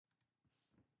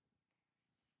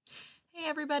Hey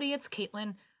everybody, it's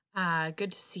Caitlin.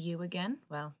 Good to see you again.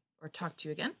 Well, or talk to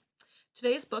you again.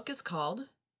 Today's book is called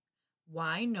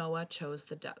Why Noah Chose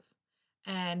the Dove.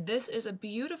 And this is a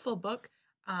beautiful book.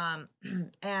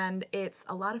 And it's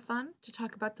a lot of fun to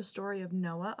talk about the story of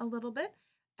Noah a little bit.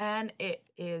 And it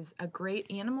is a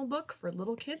great animal book for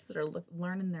little kids that are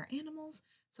learning their animals.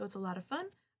 So it's a lot of fun.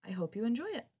 I hope you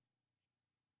enjoy it.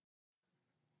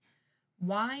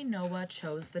 Why Noah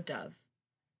Chose the Dove.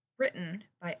 Written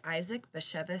by Isaac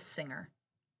Bashevis Singer.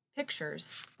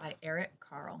 Pictures by Eric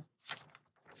Carle.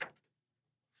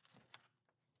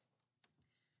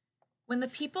 When the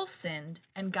people sinned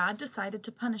and God decided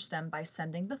to punish them by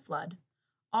sending the flood,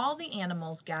 all the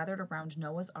animals gathered around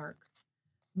Noah's ark.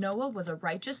 Noah was a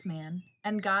righteous man,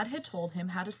 and God had told him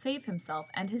how to save himself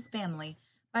and his family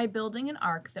by building an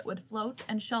ark that would float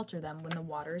and shelter them when the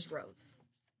waters rose.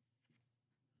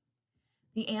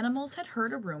 The animals had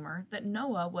heard a rumor that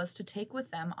Noah was to take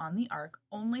with them on the ark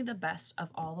only the best of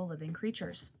all the living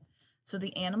creatures. So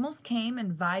the animals came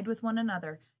and vied with one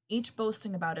another, each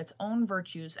boasting about its own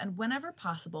virtues and, whenever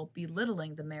possible,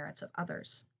 belittling the merits of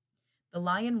others. The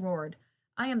lion roared,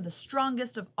 "I am the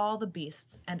strongest of all the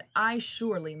beasts, and I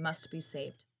surely must be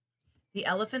saved." The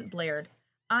elephant blared,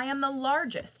 "I am the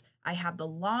largest. I have the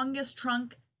longest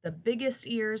trunk, the biggest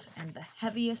ears, and the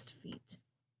heaviest feet."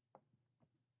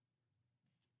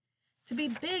 "To be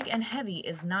big and heavy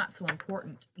is not so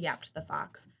important," yapped the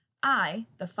fox. "I,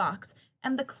 the fox,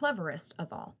 am the cleverest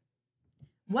of all."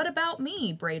 "What about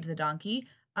me?" brayed the donkey.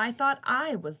 "I thought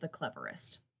I was the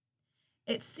cleverest."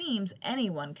 "It seems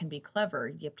anyone can be clever,"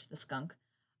 yipped the skunk.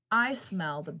 "I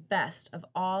smell the best of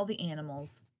all the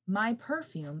animals. My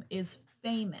perfume is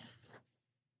famous."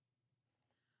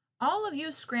 "All of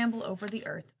you scramble over the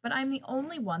earth, but I'm the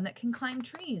only one that can climb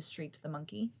trees," shrieked the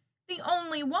monkey. "The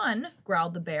only one?"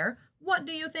 growled the bear. "What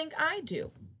do you think I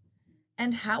do?"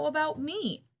 "And how about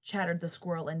me?" chattered the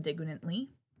squirrel indignantly.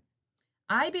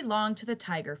 "I belong to the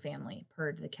tiger family,"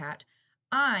 purred the cat.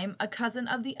 "I'm a cousin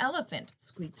of the elephant,"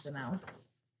 squeaked the mouse.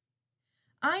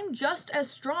 "I'm just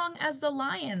as strong as the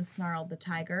lion," snarled the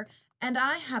tiger, "and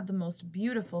I have the most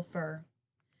beautiful fur."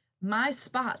 "My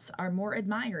spots are more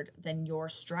admired than your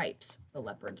stripes," the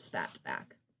leopard spat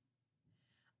back.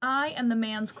 "I am the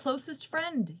man's closest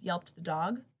friend," yelped the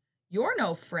dog. "You're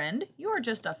no friend. You're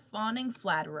just a fawning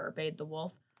flatterer," bayed the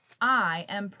wolf. "I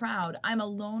am proud. I'm a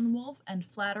lone wolf and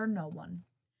flatter no one."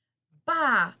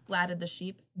 "Bah!" blatted the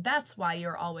sheep. "That's why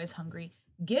you're always hungry.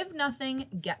 Give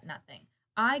nothing, get nothing.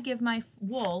 I give my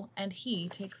wool, and he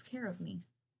takes care of me."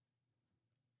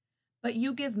 "But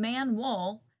you give man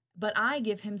wool, but I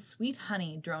give him sweet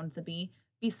honey," droned the bee.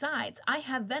 "Besides, I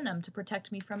have venom to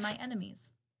protect me from my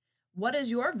enemies." "What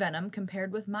is your venom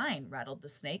compared with mine?" rattled the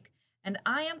snake. "And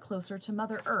I am closer to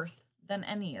Mother Earth than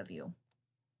any of you."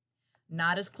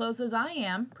 "Not as close as I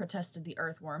am," protested the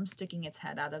earthworm, sticking its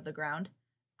head out of the ground.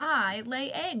 "I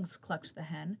lay eggs," clucked the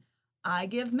hen. "I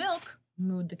give milk,"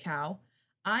 mooed the cow.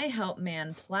 "I help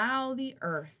man plow the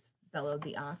earth," bellowed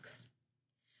the ox.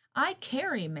 "I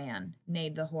carry man,"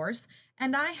 neighed the horse,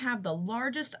 "and I have the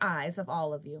largest eyes of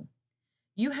all of you."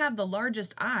 "You have the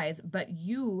largest eyes, but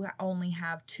you only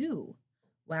have two,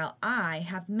 while I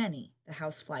have many," the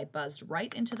housefly buzzed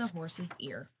right into the horse's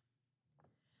ear.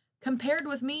 "Compared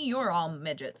with me, you're all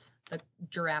midgets." The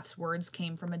giraffe's words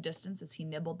came from a distance as he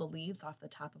nibbled the leaves off the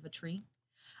top of a tree.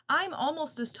 "I'm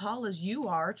almost as tall as you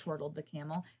are," chortled the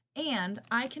camel, "and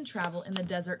I can travel in the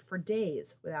desert for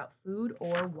days without food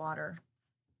or water."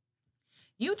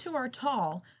 "You two are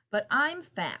tall, but I'm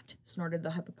fat," snorted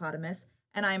the hippopotamus,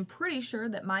 "and I'm pretty sure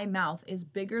that my mouth is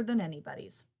bigger than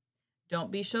anybody's."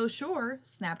 "Don't be so sure,"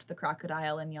 snapped the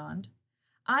crocodile and yawned.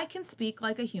 "I can speak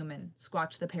like a human,"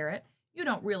 squawked the parrot. "You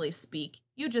don't really speak,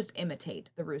 you just imitate,"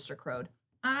 the rooster crowed.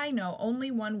 "I know only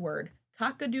one word,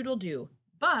 cock-a-doodle-doo,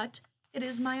 but it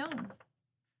is my own."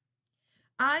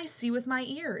 "I see with my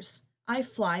ears. I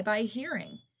fly by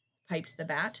hearing," piped the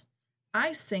bat.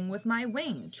 "I sing with my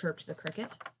wing," chirped the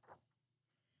cricket.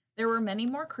 There were many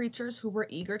more creatures who were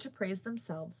eager to praise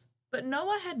themselves, but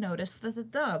Noah had noticed that the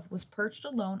dove was perched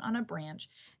alone on a branch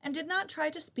and did not try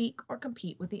to speak or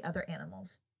compete with the other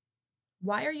animals.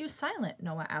 "Why are you silent?"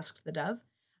 Noah asked the dove.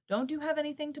 "Don't you have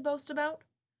anything to boast about?"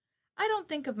 "I don't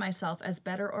think of myself as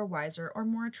better or wiser or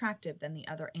more attractive than the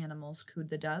other animals," cooed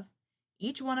the dove.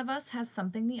 "Each one of us has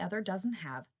something the other doesn't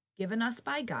have, given us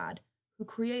by God, who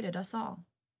created us all."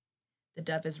 "The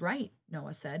dove is right,"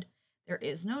 Noah said. "There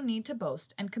is no need to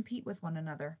boast and compete with one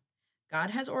another.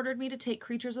 God has ordered me to take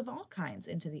creatures of all kinds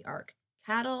into the ark,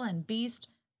 cattle and beast,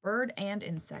 bird and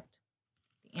insect."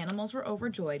 The animals were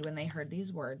overjoyed when they heard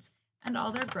these words, and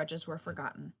all their grudges were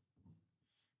forgotten.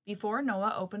 Before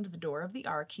Noah opened the door of the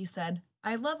ark, he said,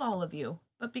 I love all of you,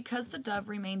 but because the dove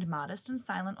remained modest and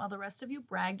silent while the rest of you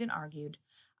bragged and argued,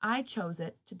 I chose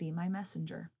it to be my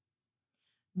messenger.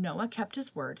 Noah kept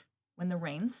his word. When the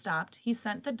rain stopped, he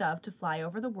sent the dove to fly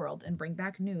over the world and bring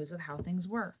back news of how things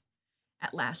were.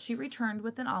 At last she returned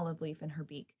with an olive leaf in her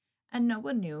beak, and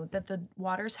Noah knew that the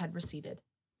waters had receded.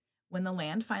 When the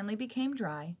land finally became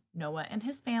dry, Noah and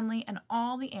his family and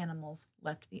all the animals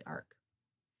left the ark.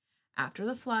 After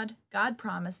the flood, God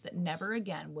promised that never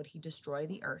again would he destroy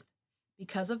the earth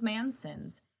because of man's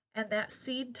sins, and that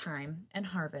seed time and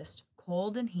harvest,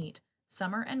 cold and heat,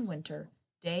 summer and winter,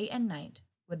 day and night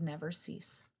would never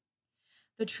cease.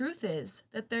 The truth is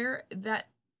that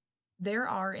there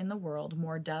are in the world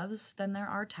more doves than there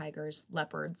are tigers,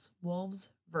 leopards, wolves,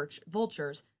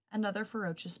 vultures, and other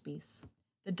ferocious beasts.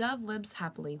 The dove lives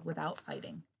happily without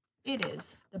fighting. It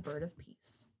is the bird of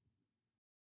peace.